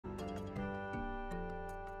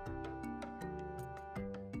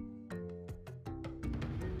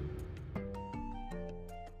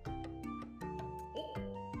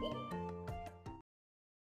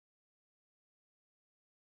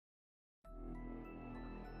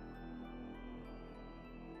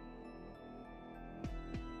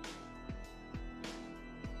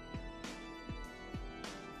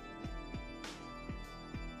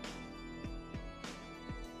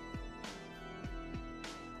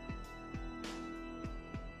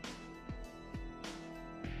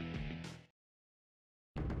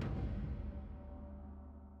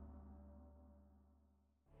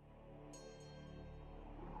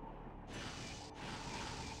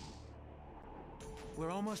We're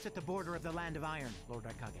almost at the border of the Land of Iron, Lord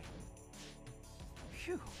Raikage.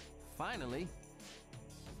 Phew, finally.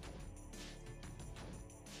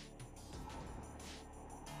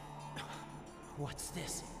 What's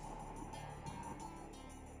this?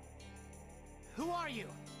 Who are you?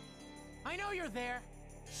 I know you're there!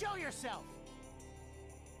 Show yourself!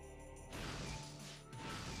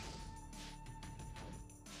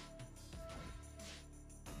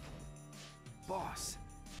 Boss,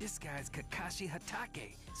 this guy's Kakashi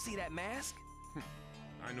Hatake. See that mask?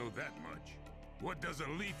 I know that much. What does a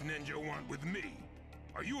leaf ninja want with me?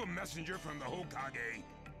 Are you a messenger from the Hokage?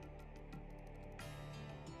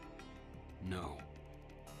 No.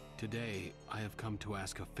 Today, I have come to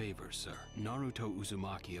ask a favor, sir. Naruto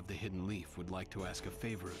Uzumaki of the Hidden Leaf would like to ask a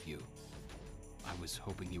favor of you. I was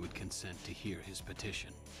hoping you would consent to hear his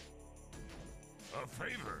petition. A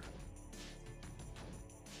favor?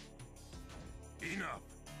 Enough.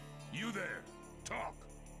 You there, talk.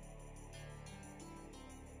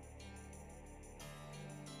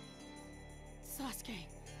 Sasuke.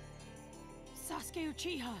 Sasuke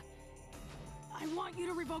Uchiha. I want you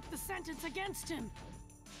to revoke the sentence against him.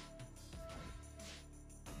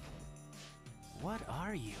 What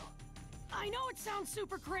are you? I know it sounds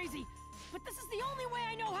super crazy, but this is the only way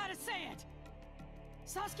I know how to say it.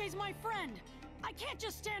 Sasuke's my friend. I can't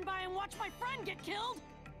just stand by and watch my friend get killed.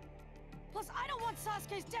 Plus, I don't want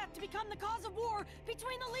Sasuke's death to become the cause of war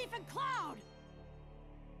between the Leaf and Cloud.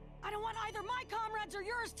 I don't want either my comrades or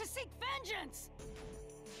yours to seek vengeance.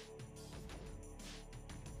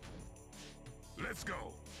 Let's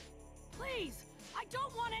go. Please, I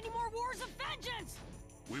don't want any more wars of vengeance.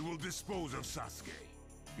 We will dispose of Sasuke.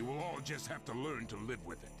 You will all just have to learn to live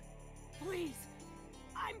with it. Please,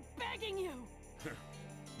 I'm begging you.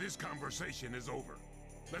 This conversation is over.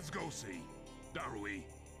 Let's go see. Darui.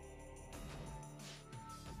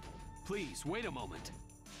 Please, wait a moment.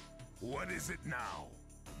 What is it now?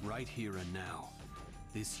 Right here and now,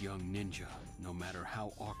 this young ninja, no matter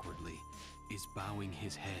how awkwardly, is bowing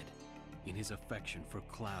his head in his affection for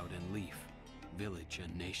Cloud and Leaf, village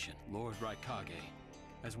and nation. Lord Raikage,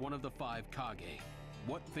 as one of the 5 Kage,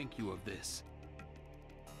 what think you of this?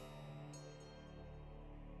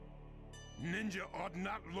 Ninja ought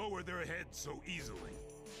not lower their heads so easily.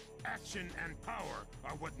 Action and power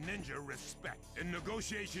are what ninja respect. In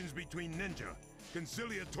negotiations between ninja,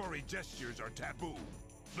 conciliatory gestures are taboo.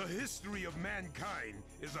 The history of mankind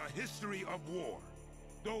is a history of war.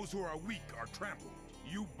 Those who are weak are trampled.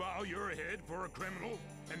 You bow your head for a criminal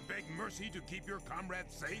and beg mercy to keep your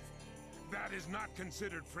comrades safe? That is not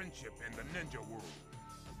considered friendship in the ninja world.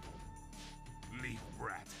 Leaf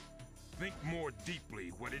brat. Think more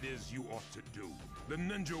deeply what it is you ought to do. The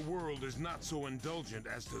ninja world is not so indulgent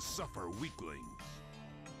as to suffer weaklings.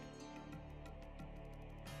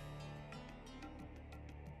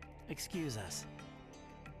 Excuse us.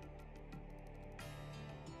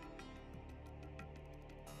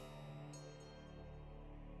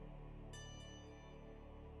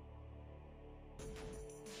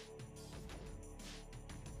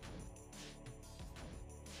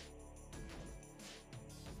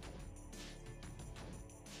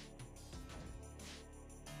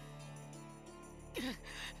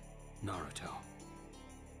 Naruto.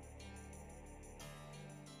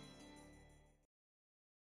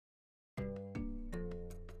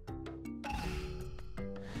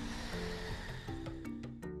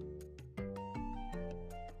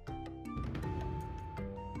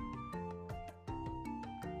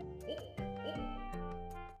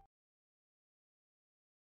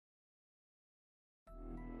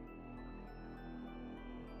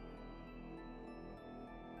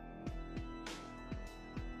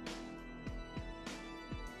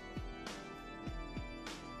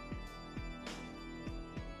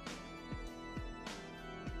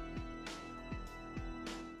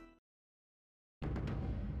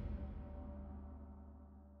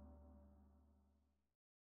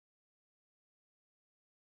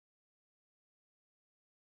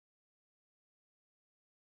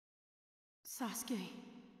 Sasuke,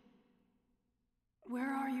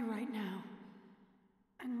 where are you right now?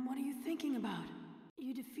 And what are you thinking about?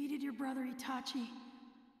 You defeated your brother Itachi.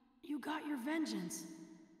 You got your vengeance.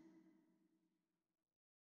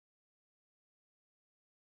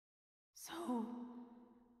 So,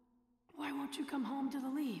 why won't you come home to the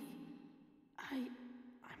Leaf? I'm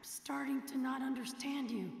starting to not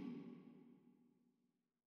understand you.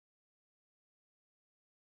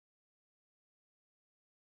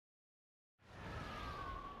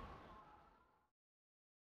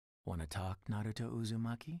 Wanna talk, Naruto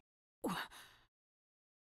Uzumaki?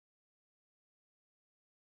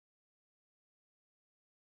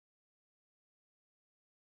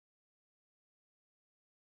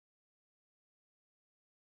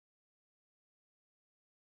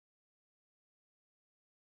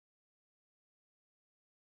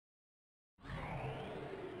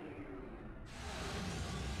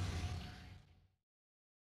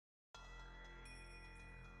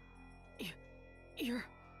 You're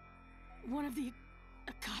one of the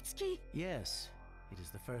Akatsuki? Yes, it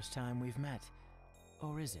is the first time we've met.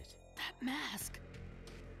 Or is it? That mask.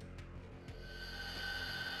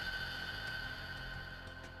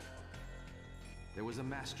 There was a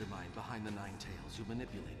mastermind behind the Nine Tails who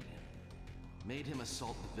manipulated him. Made him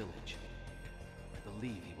assault the village. I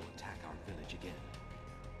believe he will attack our village again.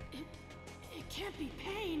 It can't be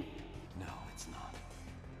Pain. No, it's not.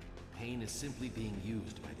 Pain is simply being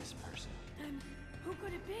used by this person. Then who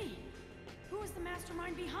could it be? Who is the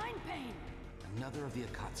mastermind behind Pain? Another of the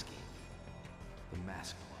Akatsuki. The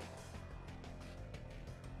masked one.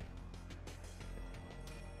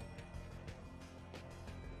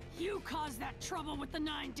 You caused that trouble with the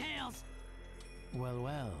Nine Tails! Well,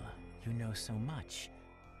 well, you know so much.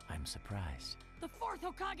 I'm surprised. The fourth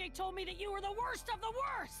Hokage told me that you were the worst of the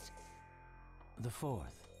worst! The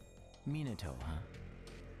fourth. Minato, huh?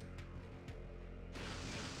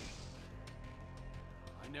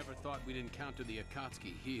 I never thought we'd encounter the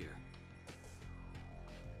Akatsuki here.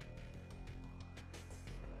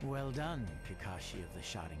 Well done, Kakashi of the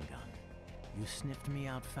Sharingan. You sniffed me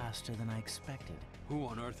out faster than I expected. Who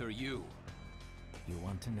on earth are you? You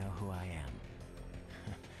want to know who I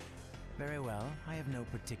am? Very well, I have no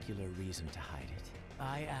particular reason to hide it.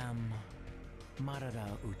 I am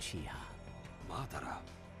Madara Uchiha. Madara?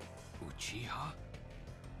 Uchiha?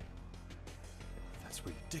 That's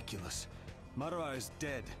ridiculous. Madara is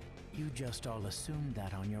dead. You just all assumed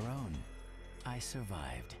that on your own. I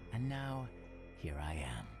survived, and now, here I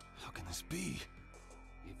am. How can this be?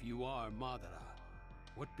 If you are Madara,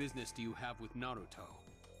 what business do you have with Naruto?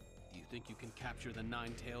 Do you think you can capture the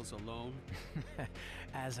Nine Tails alone?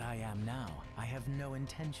 As I am now, I have no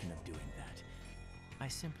intention of doing that. I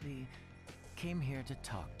simply came here to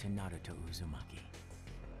talk to Naruto Uzumaki.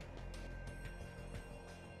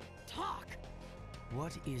 Talk!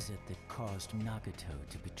 What is it that caused Nagato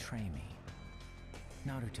to betray me?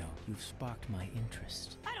 Naruto, you've sparked my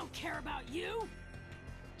interest. I don't care about you!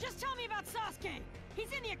 Just tell me about Sasuke!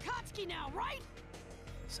 He's in the Akatsuki now, right?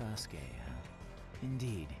 Sasuke, huh?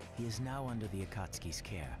 Indeed, he is now under the Akatsuki's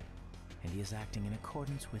care, and he is acting in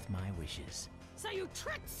accordance with my wishes. So you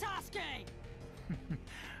tricked Sasuke!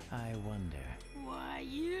 I wonder, Why,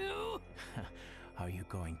 you? are you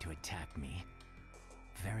going to attack me?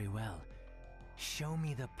 Very well. Show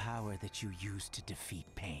me the power that you used to defeat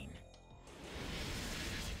Pain.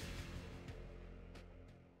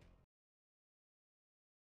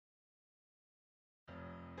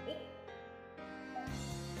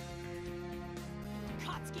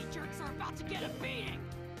 Akatsuki jerks are about to get a beating!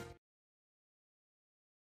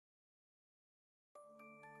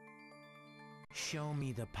 Show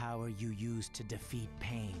me the power you used to defeat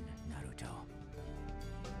Pain, Naruto.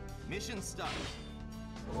 Mission start.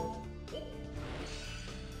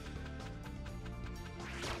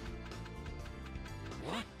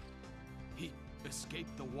 What? He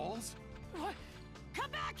escaped the walls? What?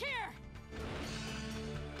 Come back here!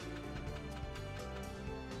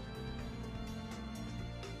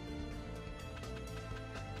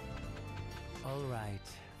 All right.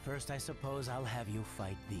 First, I suppose I'll have you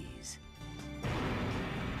fight these.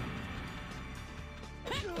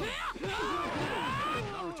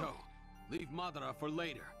 Naruto, leave Madara for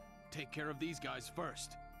later. Take care of these guys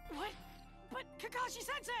first. What? But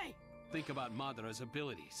Kakashi-sensei! Think about Madara's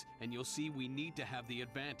abilities, and you'll see we need to have the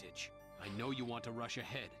advantage. I know you want to rush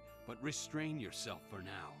ahead, but restrain yourself for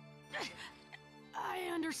now. I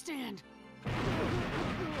understand.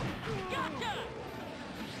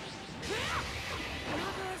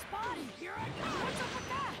 Madara's body! Here I go! What's up with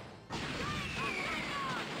that?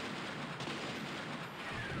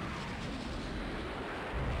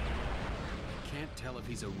 Can't tell if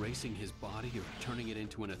he's erasing his body or turning it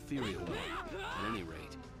into an ethereal one. At any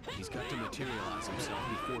rate, he's got to materialize himself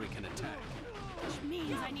before he can attack. Which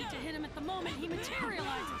means I need to hit him at the moment he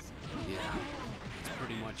materializes. Yeah, that's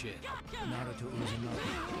pretty much it. Naruto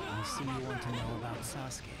Uzumaki, I see you want to know about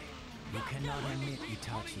Sasuke. You cannot omit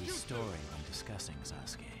Itachi's story when discussing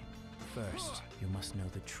Sasuke. First, you must know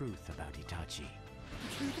the truth about Itachi.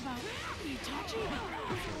 The truth about Itachi?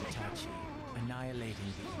 For Itachi,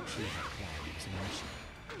 annihilating the Uchiha clan is a mission.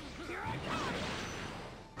 Here I go!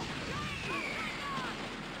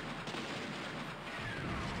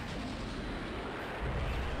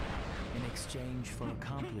 In exchange for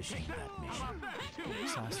accomplishing that mission,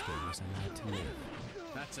 Sasuke was allowed to live.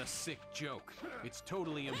 That's a sick joke. It's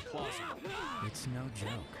totally implausible. It's no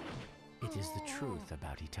joke. It is the truth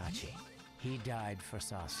about Itachi. He died for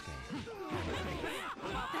Sasuke.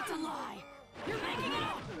 That's a lie! You're making it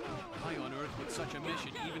up! Why on earth would such a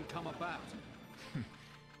mission even come about?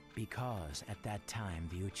 Because at that time,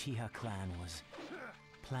 the Uchiha clan was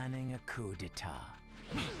planning a coup d'etat.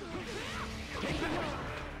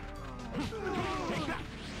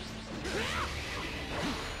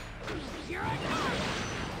 Here I come!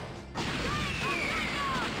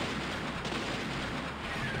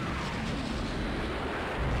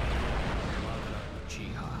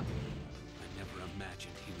 Uchiha. I never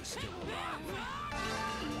imagined he was still alive.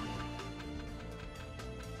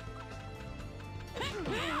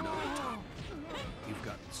 Naruto, you've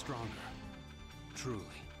gotten stronger. Truly.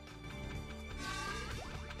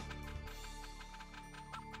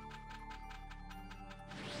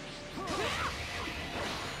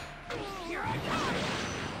 Here I come!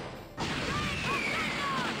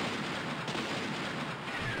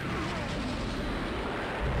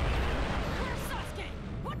 Where's Sasuke?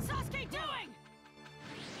 What's Sasuke doing?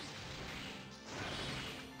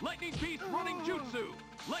 Lightning Beast running jutsu!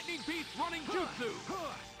 Lightning Beast running jutsu!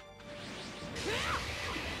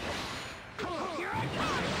 Here I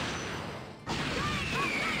come!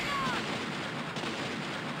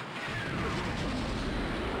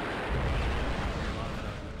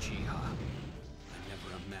 Uchiha. I never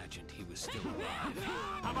imagined he was still alive.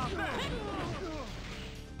 How about that?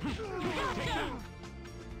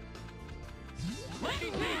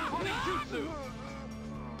 Lightning Beast running jutsu!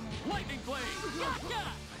 Lightning Blade!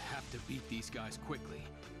 I have to beat these guys quickly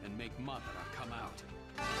and make Madara come out.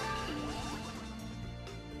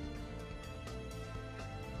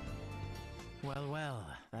 Well, well,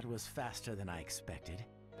 that was faster than I expected.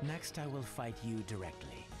 Next, I will fight you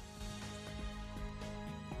directly.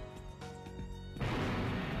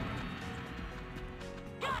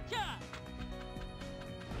 Gotcha!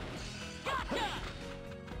 Gotcha!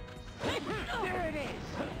 There it is!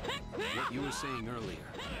 What you were saying earlier,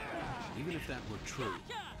 even if that were true,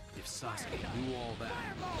 if Sasuke knew all that,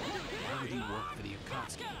 why would he work for the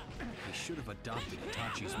Akatsuki? He should have adopted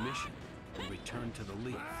Itachi's mission and returned to the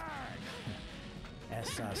Leaf. As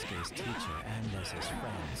Sasuke's teacher and as his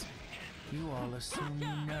friends, you all assume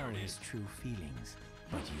you know his true feelings,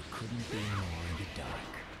 but you couldn't be more in the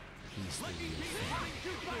dark. He's the real thing,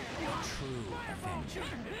 a true avenger.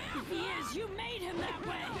 If he is, you made him that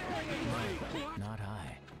way! No, not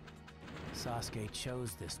I. Sasuke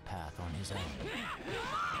chose this path on his own.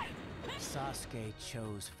 Sasuke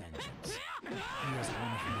chose vengeance. He is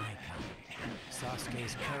one of my kind.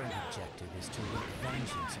 Sasuke's current objective is to wreak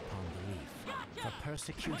vengeance upon the Leaf for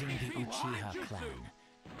persecuting the Uchiha clan,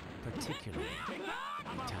 particularly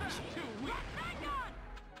Itachi.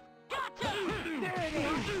 There it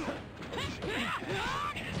is!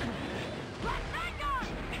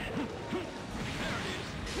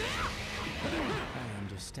 I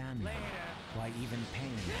understand now why even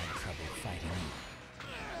Pain had trouble fighting you.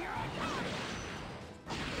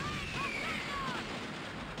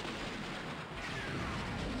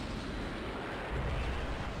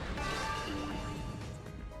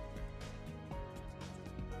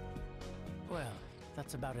 Well,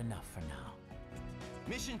 that's about enough for now.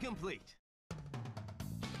 Mission complete.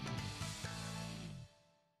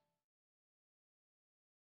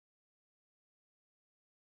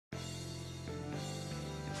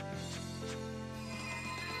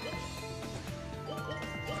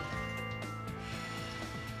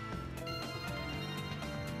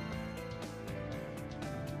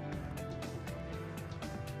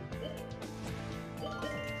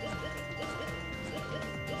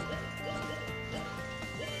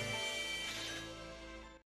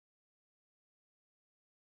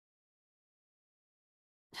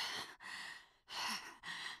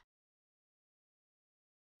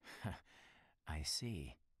 I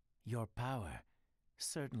see. Your power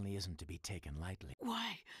certainly isn't to be taken lightly.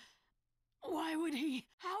 Why? Why would he?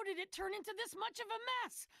 How did it turn into this much of a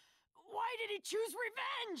mess? Why did he choose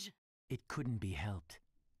revenge? It couldn't be helped.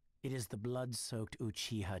 It is the blood-soaked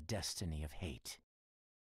Uchiha destiny of hate.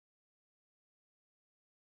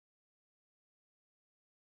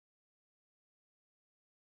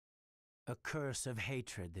 A curse of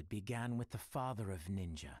hatred that began with the father of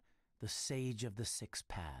ninja, the sage of the Six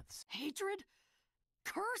Paths. Hatred?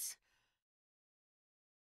 Curse?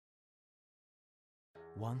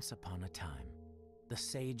 Once upon a time, the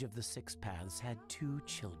sage of the Six Paths had 2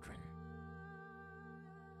 children.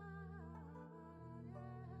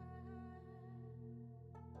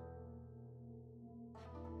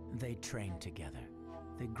 They trained together.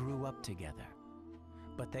 They grew up together.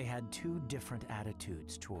 But they had 2 different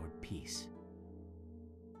attitudes toward peace.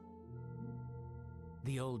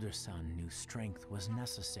 The older son knew strength was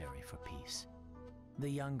necessary for peace. The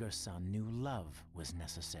younger son knew love was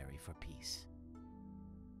necessary for peace.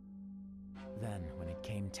 Then, when it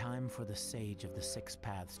came time for the Sage of the Six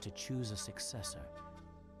Paths to choose a successor,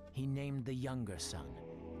 he named the younger son,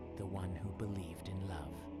 the one who believed in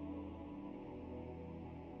love.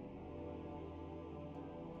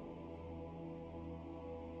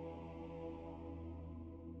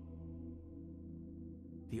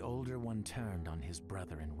 The older one turned on his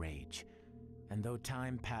brother in rage, and though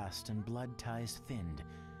time passed and blood ties thinned,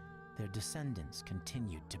 their descendants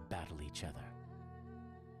continued to battle each other.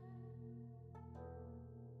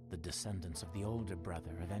 The descendants of the older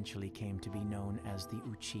brother eventually came to be known as the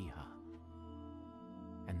Uchiha,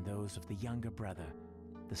 and those of the younger brother,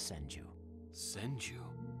 the Senju. Senju?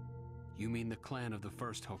 You mean the clan of the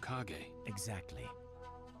first Hokage? Exactly.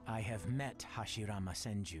 I have met Hashirama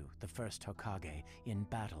Senju, the first Hokage, in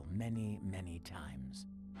battle many, many times.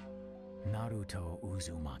 Naruto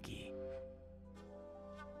Uzumaki.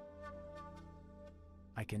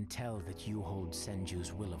 I can tell that you hold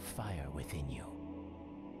Senju's will of fire within you.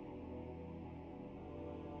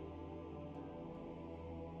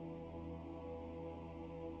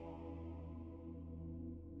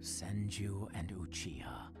 Senju and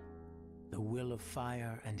Uchiha. The will of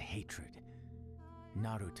fire and hatred.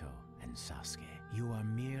 Naruto and Sasuke, you are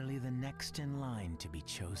merely the next in line to be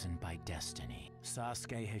chosen by destiny.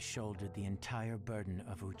 Sasuke has shouldered the entire burden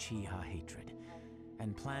of Uchiha hatred,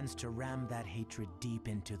 and plans to ram that hatred deep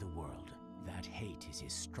into the world. That hate is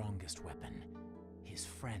his strongest weapon, his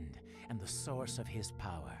friend, and the source of his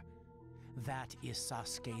power. That is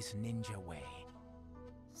Sasuke's ninja way.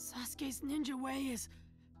 Sasuke's ninja way is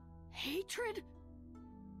hatred?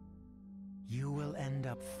 You will end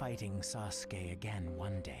up fighting Sasuke again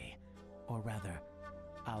one day. Or rather,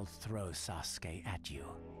 I'll throw Sasuke at you.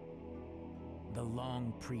 The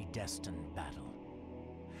long predestined battle.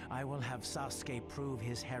 I will have Sasuke prove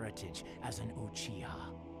his heritage as an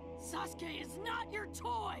Uchiha. Sasuke is not your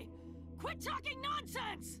toy! Quit talking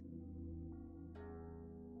nonsense!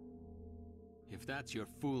 If that's your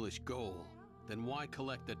foolish goal, then why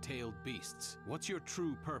collect the tailed beasts? What's your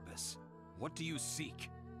true purpose? What do you seek?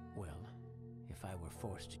 Well, if I were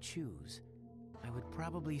forced to choose, I would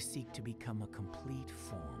probably seek to become a complete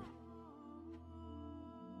form.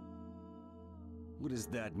 What does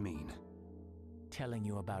that mean? Telling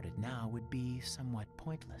you about it now would be somewhat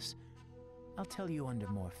pointless. I'll tell you under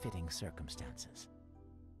more fitting circumstances.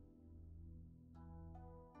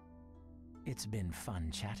 It's been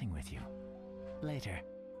fun chatting with you. Later.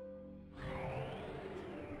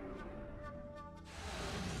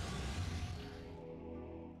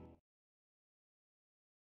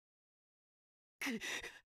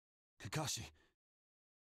 Kakashi.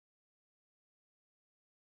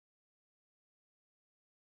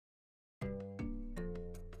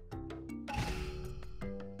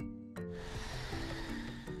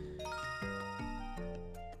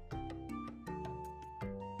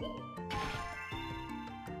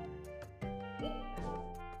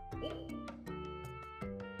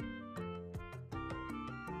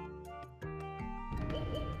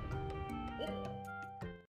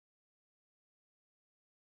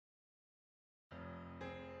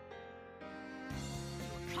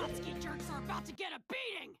 Katsuki jerks are about to get a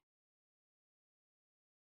beating!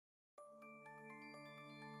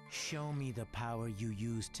 Show me the power you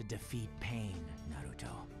use to defeat pain,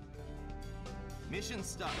 Naruto. Mission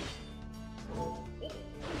start.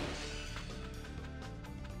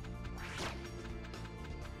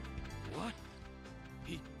 What?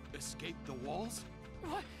 He escaped the walls?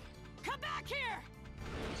 What? Come back here!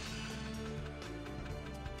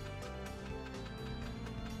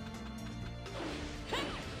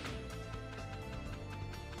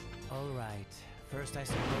 All right. First, I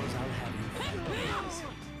suppose I'll have you fight these.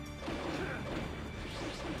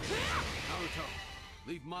 Naruto,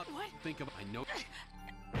 leave Mop. What? Think of. I know.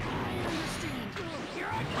 I understand. Here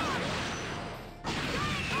I come!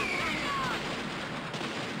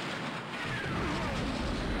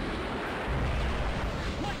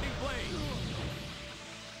 Lightning blade!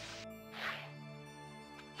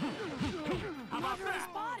 How about his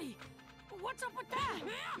body? What's up with that?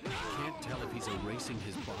 Can't tell if he's erasing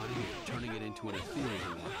his body or turning it into an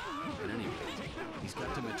ethereal one. At any rate, he's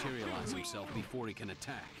got to materialize himself before he can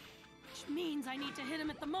attack. Which means I need to hit him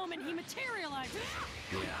at the moment he materializes.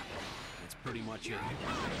 Yeah, that's pretty much it.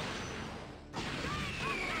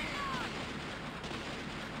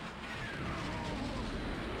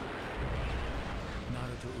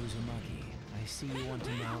 Naruto Uzumaki, I see you want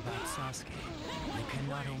to know about Sasuke. You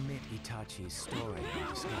cannot omit Itachi's story when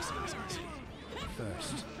discussing Sasuke.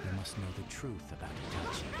 First, you must know the truth about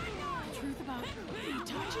Itachi. The truth about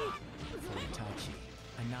Itachi? For Itachi,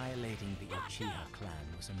 Annihilating the Uchiha clan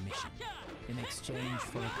was a mission. In exchange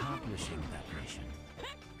for accomplishing that mission,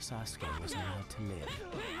 Sasuke was allowed to live.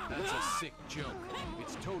 That's a sick joke.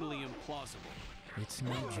 It's totally implausible. It's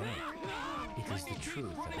no joke. It is the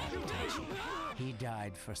truth about Itachi. He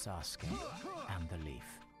died for Sasuke and the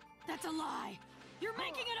leaf. That's a lie! You're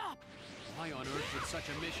making it up! Why on earth would such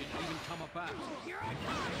a mission even come about? Here I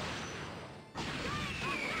come!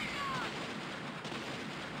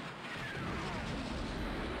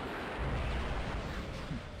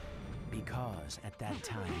 Because at that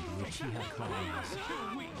time, the Uchiha clan was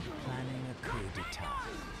planning a coup d'etat.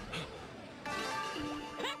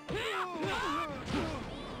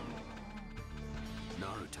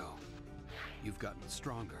 Naruto, you've gotten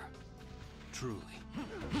stronger. Truly.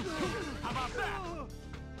 How about that?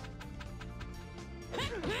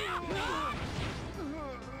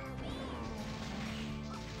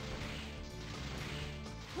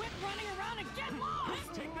 Quit running around and get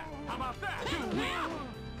lost! Take that. How about that?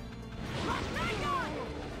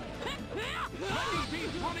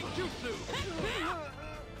 Lightning running jutsu!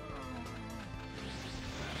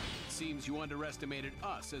 It seems you underestimated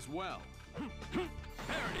us as well. There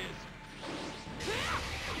it is.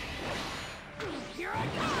 Here I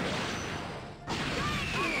come!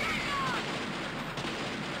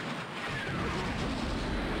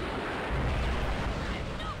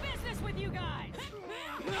 No business with you guys!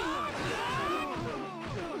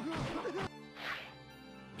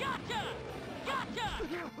 Gotcha! Gotcha!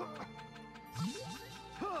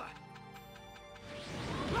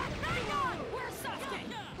 Hang on! Where's Sasuke?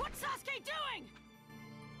 What's Sasuke doing?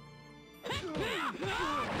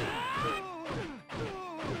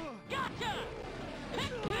 Gotcha!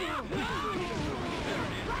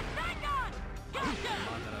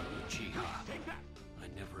 Madara Uchiha. I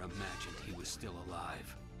never imagined he was still alive.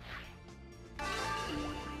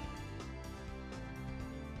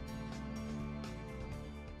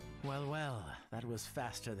 Well, well, that was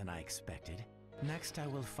faster than I expected. Next, I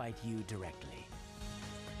will fight you directly.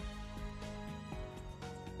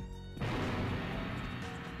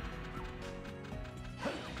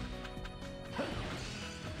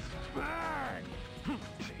 Bang!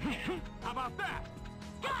 How about that?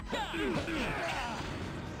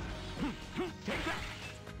 Take that!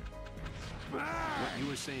 What you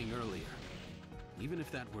were saying earlier, even if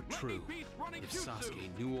that were true, if Sasuke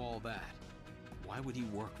knew all that, why would he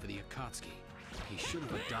work for the Akatsuki? He should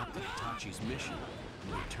have adopted Itachi's mission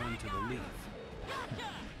and returned to the Leaf.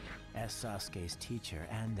 As Sasuke's teacher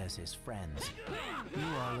and as his friends, you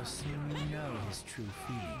all assume you know his true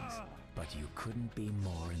feelings, but you couldn't be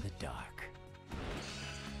more in the dark.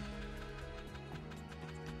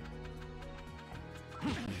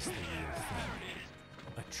 He's the real thing.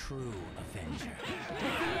 A true Avenger.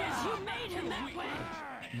 Yes, you made him that way!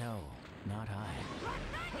 No, not I.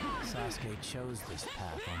 Sasuke chose this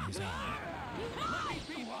path on his own.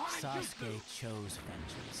 Sasuke chose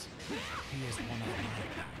vengeance. He is one of my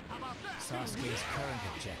kind. Sasuke's current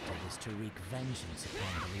objective is to wreak vengeance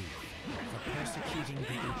upon the Leaf for persecuting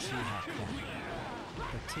the Uchiha clan,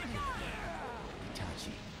 particularly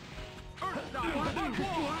Itachi.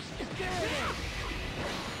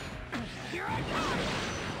 Here I come!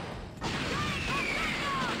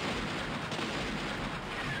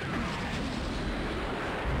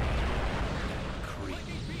 Creep.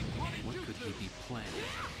 What could he be planning?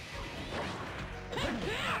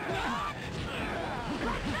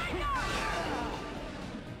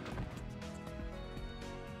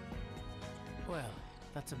 Well,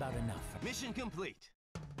 that's about enough. Mission complete.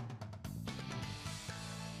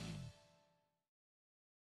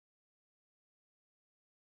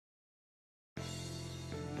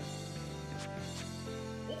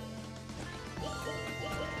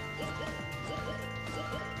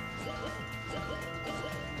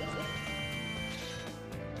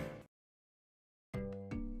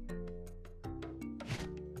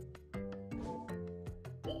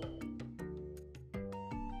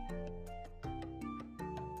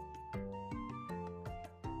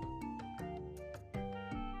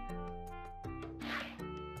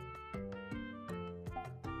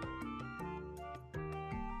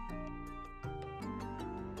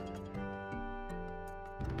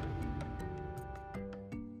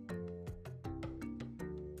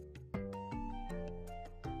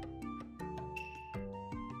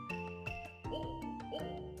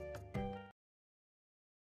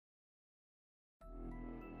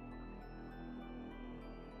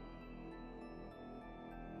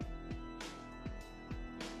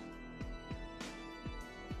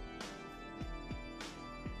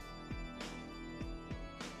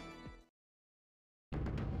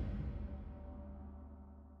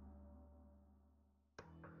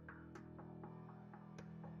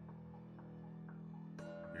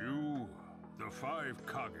 The 5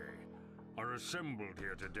 Kage are assembled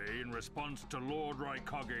here today in response to Lord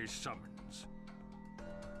Raikage's summons.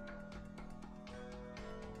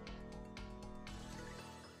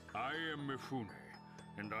 I am Mifune,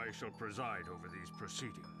 and I shall preside over these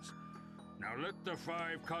proceedings. Now let the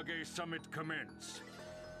 5 Kage summit commence.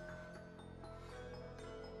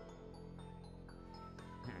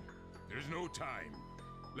 There's no time.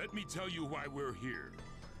 Let me tell you why we're here.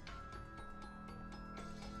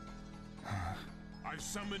 I've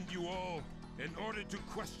summoned you all in order to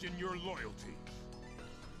question your loyalties.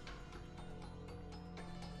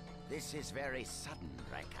 This is very sudden,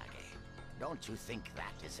 Raikage. Don't you think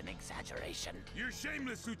that is an exaggeration? You're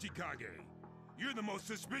shameless, Tsuchikage. You're the most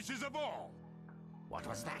suspicious of all. What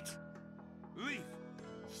was that? Leaf,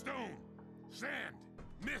 stone, sand,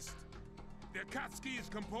 mist. The Akatsuki is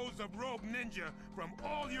composed of rogue ninja from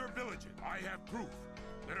all your villages. I have proof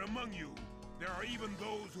that among you, there are even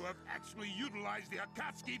those who have actually utilized the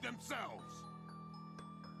Akatsuki themselves.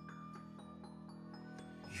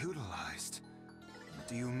 Utilized? What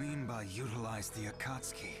do you mean by utilize the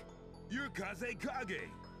Akatsuki? You're Kaze Kage,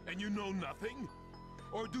 and you know nothing?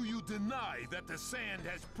 Or do you deny that the sand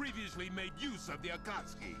has previously made use of the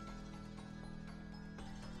Akatsuki?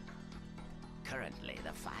 Currently,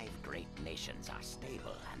 the 5 great nations are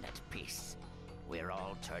stable and at peace. We're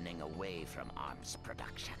all turning away from arms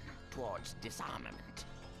production towards disarmament.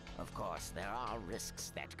 Of course, there are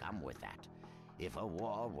risks that come with that. If a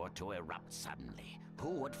war were to erupt suddenly, who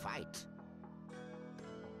would fight?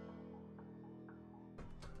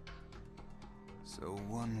 So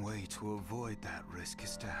one way to avoid that risk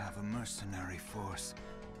is to have a mercenary force,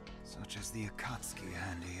 such as the Akatsuki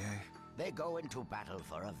handy, eh? They go into battle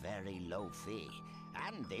for a very low fee,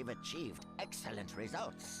 and they've achieved excellent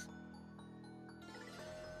results.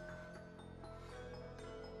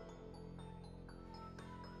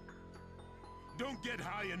 Don't get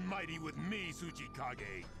high and mighty with me,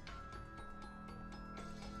 Tsuchikage.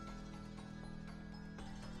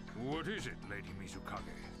 What is it, Lady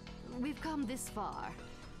Mizukage? We've come this far,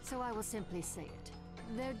 so I will simply say it.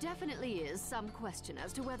 There definitely is some question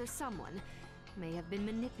as to whether someone may have been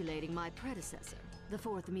manipulating my predecessor, the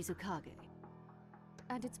 4th Mizukage.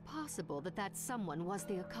 And it's possible that that someone was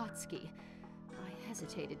the Akatsuki. I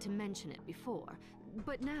hesitated to mention it before,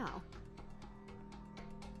 but now...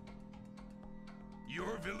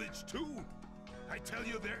 Your village too? I tell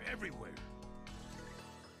you, they're everywhere.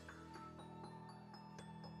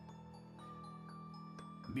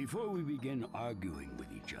 Before we begin arguing with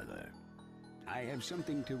each other, I have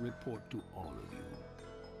something to report to all of you.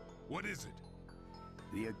 What is it?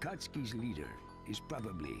 The Akatsuki's leader is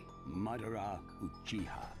probably Madara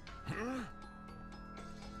Uchiha. Huh?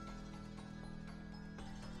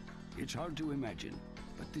 It's hard to imagine,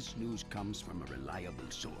 but this news comes from a reliable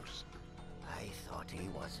source. I thought he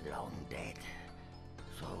was long dead.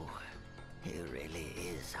 So, he really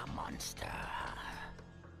is a monster, huh?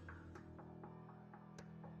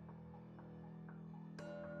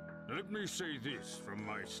 Let me say this from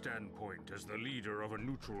my standpoint as the leader of a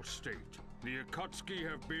neutral state. The Akatsuki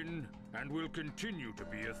have been, and will continue to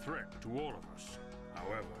be, a threat to all of us.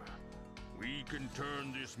 However, we can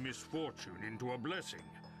turn this misfortune into a blessing.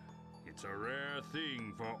 It's a rare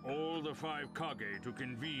thing for all the 5 Kage to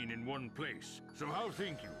convene in one place. So how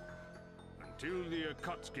think you? Until the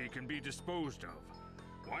Akatsuki can be disposed of,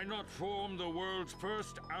 why not form the world's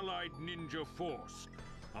first allied ninja force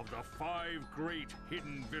of the 5 great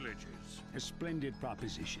hidden villages? A splendid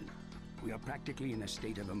proposition. We are practically in a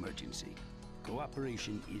state of emergency.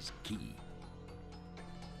 Cooperation is key.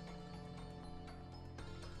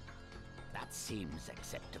 That seems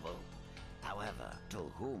acceptable. However,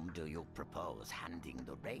 to whom do you propose handing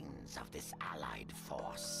the reins of this allied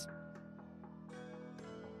force?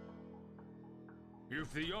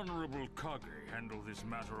 If the Honorable Kage handle this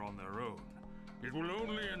matter on their own, it will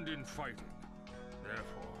only end in fighting.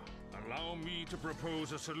 Therefore, allow me to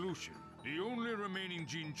propose a solution. The only remaining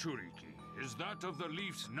Jinchuriki is that of the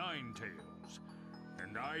Leaf's 9 tails.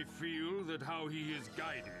 And I feel that how he is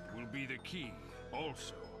guided will be the key.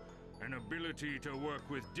 Also, an ability to work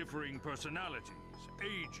with differing personalities,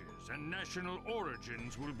 ages, and national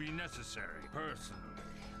origins will be necessary. Personally,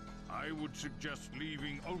 I would suggest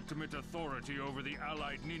leaving ultimate authority over the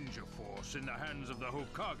allied ninja force in the hands of the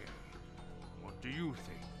Hokage. What do you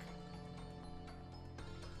think?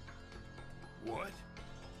 What?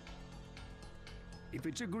 If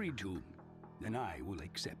it's agreed to, then I will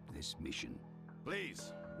accept this mission.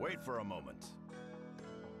 Please, wait for a moment.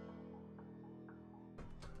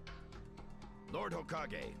 Lord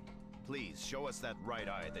Hokage, please show us that right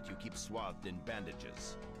eye that you keep swathed in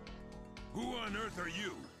bandages. Who on earth are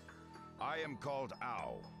you? I am called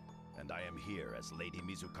Ao, and I am here as Lady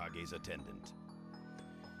Mizukage's attendant.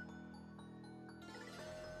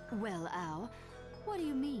 Well, Ao, what do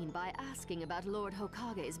you mean by asking about Lord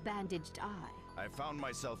Hokage's bandaged eye? I found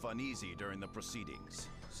myself uneasy during the proceedings,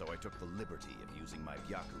 so I took the liberty of using my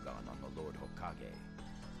Byakugan on the Lord Hokage.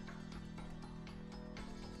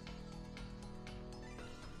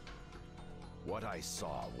 What I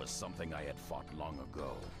saw was something I had fought long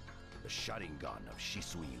ago. The Sharingan of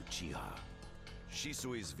Shisui Uchiha.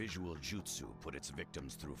 Shisui's visual jutsu put its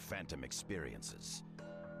victims through phantom experiences,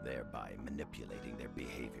 thereby manipulating their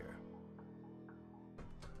behavior.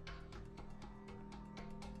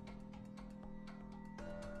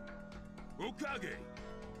 Hokage!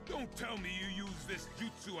 Don't tell me you use this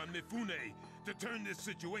jutsu on Mifune to turn this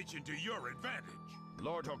situation to your advantage.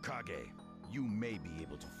 Lord Hokage, you may be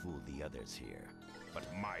able to fool the others here,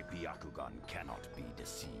 but my Byakugan cannot be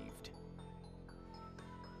deceived.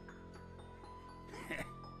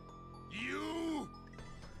 You!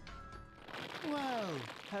 Whoa!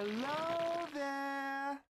 Hello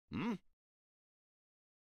there! Hmm?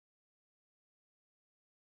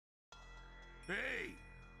 Hey!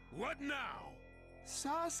 What now?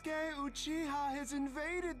 Sasuke Uchiha has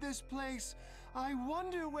invaded this place. I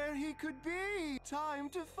wonder where he could be. Time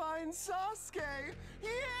to find Sasuke.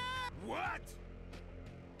 Yeah! What?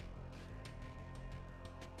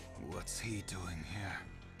 What's he doing here?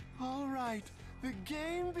 All right, the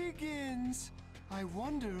game begins. I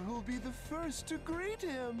wonder who'll be the first to greet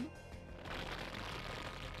him.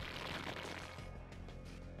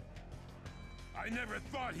 I never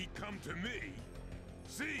thought he'd come to me.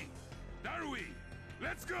 See? Darui,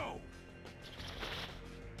 let's go!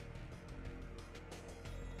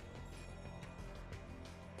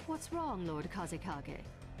 What's wrong, Lord Kazekage?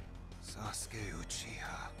 Sasuke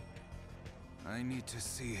Uchiha. I need to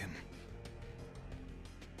see him.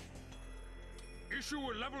 Issue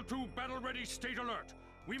a level 2 battle-ready state alert.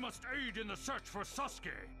 We must aid in the search for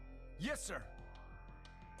Sasuke. Yes, sir.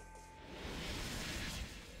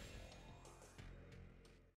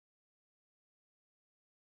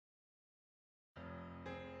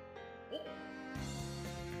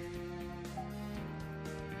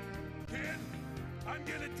 Kid, I'm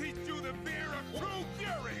gonna teach you the fear of true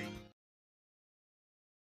fury!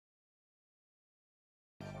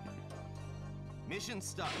 Mission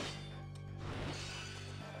start.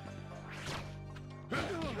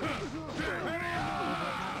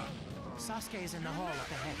 Sasuke is in the hall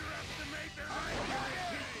up ahead. Underestimate their I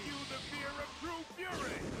teach you the fear of true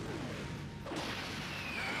fury!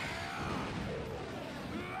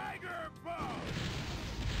 Liger Bomb!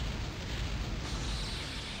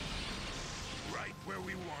 Right where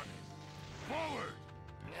we want it. Forward!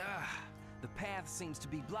 The path seems to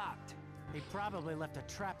be blocked. They probably left a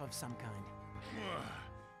trap of some kind.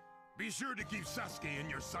 Be sure to keep Sasuke in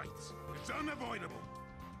your sights. It's unavoidable.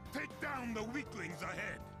 Take down the weaklings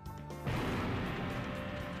ahead.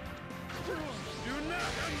 Do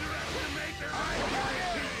not underestimate their I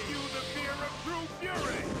teach you the fear of true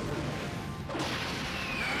fury!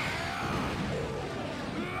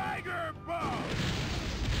 Liger Bomb!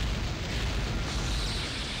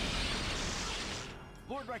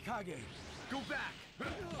 Lord Raikage, go back.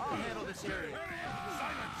 I'll handle this area.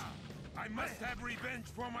 Silence! I must have revenge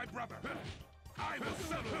for my brother. I will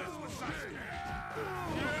settle this with Sasuke.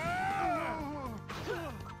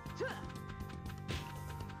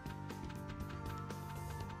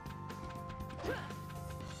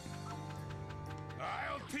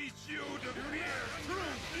 I'll teach you to fear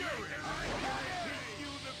true fury. I'll teach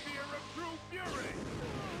you the fear of true fury.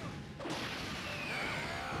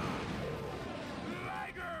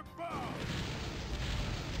 Liger Bomb!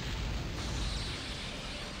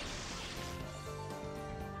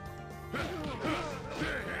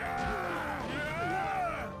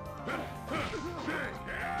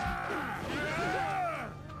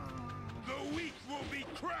 The weak will be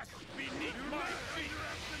crushed beneath my feet.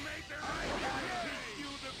 Underestimate their I teach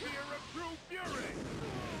you the fear of true fury.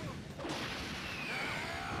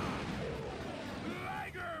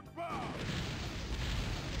 Liger Bomb!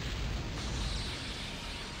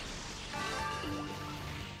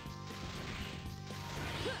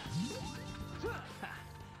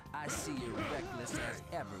 I see you're reckless as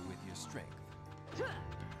ever with your strength.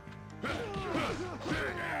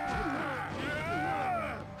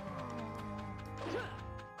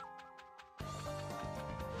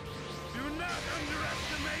 Do not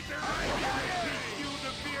underestimate their I teach you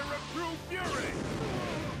the fear of true fury.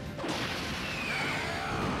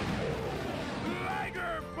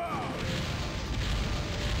 Liger Bomb!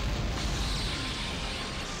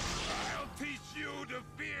 I'll teach you to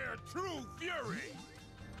fear true fury.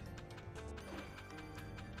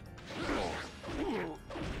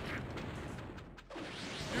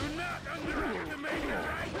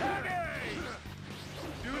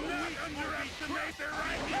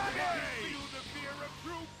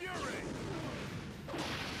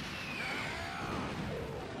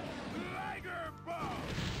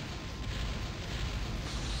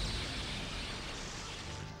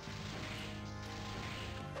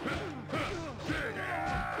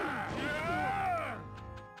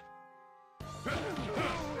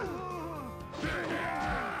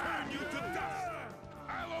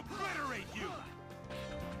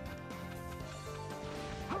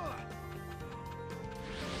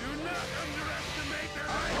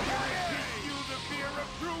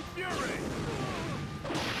 true fury!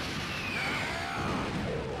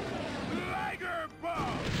 Liger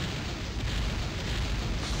Bomb!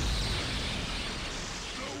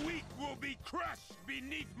 The weak will be crushed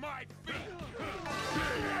beneath my feet!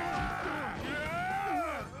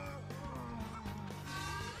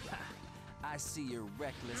 I see you're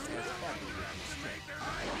reckless as heavy with your strength. I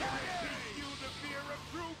teach you the fear of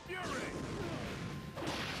true fury!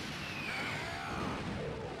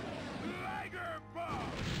 Liger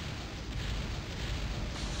Bomb!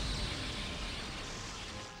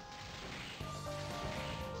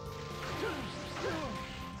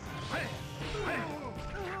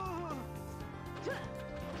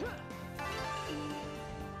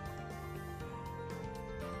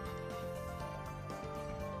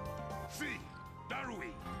 See,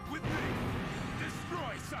 Darui, with me!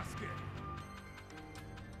 Destroy Sasuke!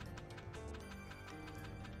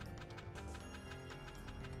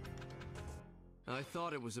 I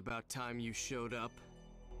thought it was about time you showed up.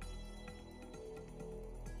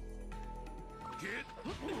 Kid,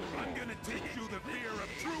 I'm gonna teach you the fear of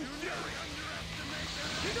true fury!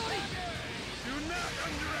 Do not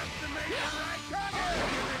underestimate the right Kage!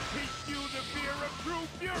 I'm gonna teach you the fear of true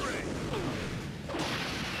fury!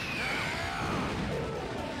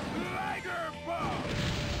 Liger Bomb!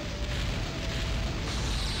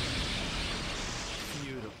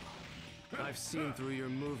 Beautiful. I've seen through your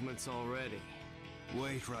movements already.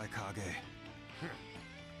 Wait, Raikage.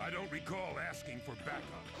 I don't recall asking for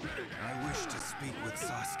backup. I wish to speak with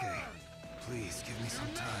Sasuke. Please, give me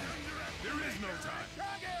some time. There is no time.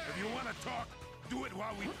 If you want to talk, do it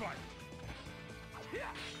while we fight. Do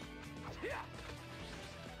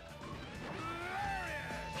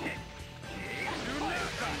not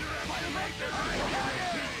underestimate the Kage!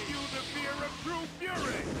 Teach you the fear of true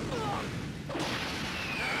fury!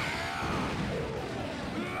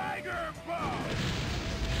 Liger Bomb!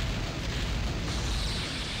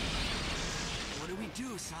 What do we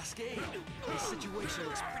do, Sasuke? This situation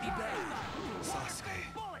looks pretty bad. Sasuke,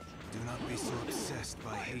 do not be so obsessed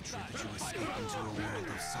by hatred that you escape into a world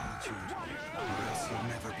of solitude, or else you'll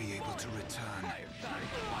never be able to return.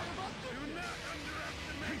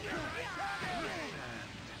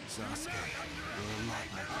 Sasuke, you're a lot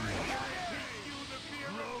like me.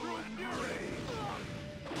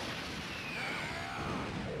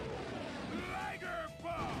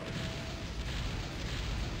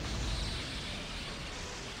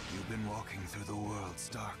 You've been walking through the world's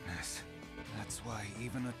darkness. That's why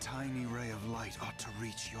even a tiny ray of light ought to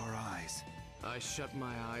reach your eyes. I shut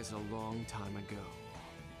my eyes a long time ago.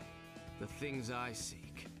 The things I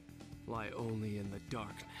seek lie only in the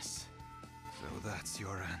darkness. So that's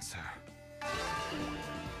your answer.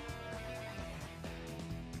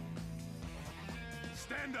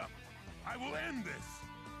 Stand up! I will end this!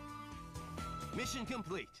 Mission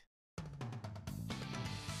complete.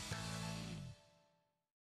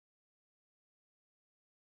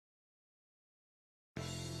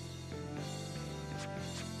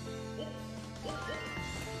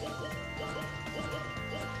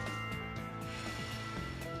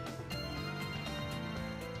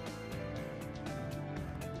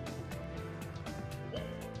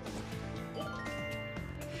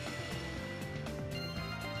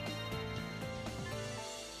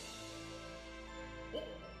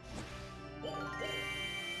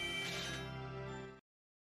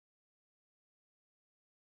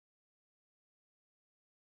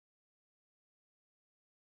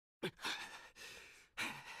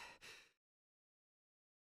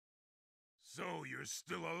 So you're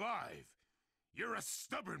still alive. You're a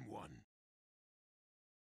stubborn one.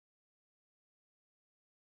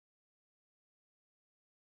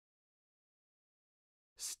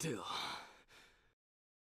 Still.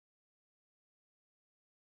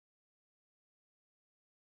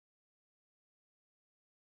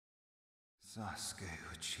 Sasuke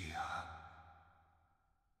Uchiha.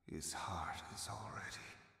 His heart is already...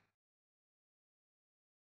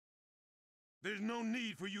 There's no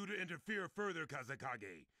need for you to interfere further,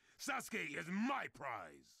 Kazekage. Sasuke is my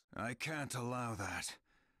prize! I can't allow that.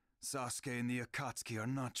 Sasuke and the Akatsuki are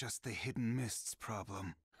not just the Hidden Mist's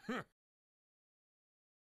problem.